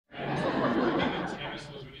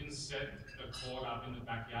set the court up in the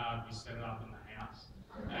backyard, we set it up in the house.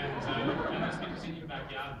 And that's because in your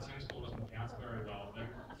backyard, the tennis ball doesn't bounce very well. But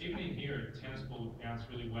even in here, a tennis ball would bounce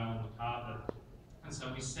really well on the carpet. And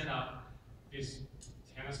so we set up this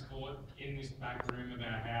tennis court in this back room of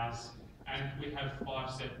our house, and we had 5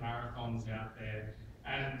 set marathons out there.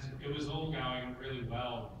 And it was all going really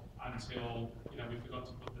well until, we forgot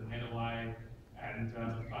to put the net away, and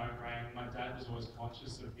the phone rang. My dad was always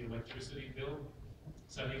conscious of the electricity bill,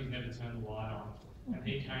 so he would never turn the light on. And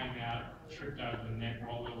he came out, tripped over the net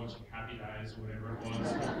while we were watching Happy Days or whatever it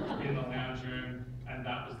was in the lounge room, and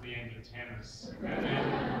that was the end of tennis. And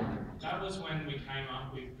then that was when we came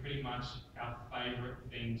up with pretty much our favourite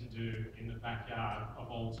thing to do in the backyard of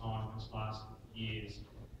all time, which lasted years,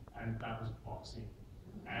 and that was boxing.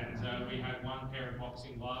 And we had 1 pair of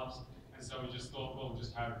boxing gloves, and so we just thought, well, we'll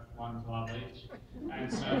just have 1 glove each.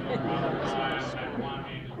 And so my brother and I had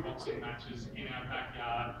one-handed boxing matches in our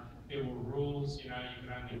backyard. There were rules, you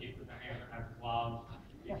could only hit with the hand that had the glove.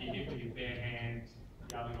 If you hit with your bare hand,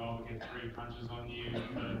 the other guy would get 3 punches on you.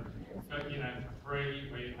 But for free,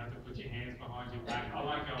 where you have to put your hands behind your back. I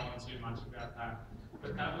won't go on too much about that.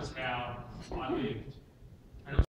 But that was how I lived.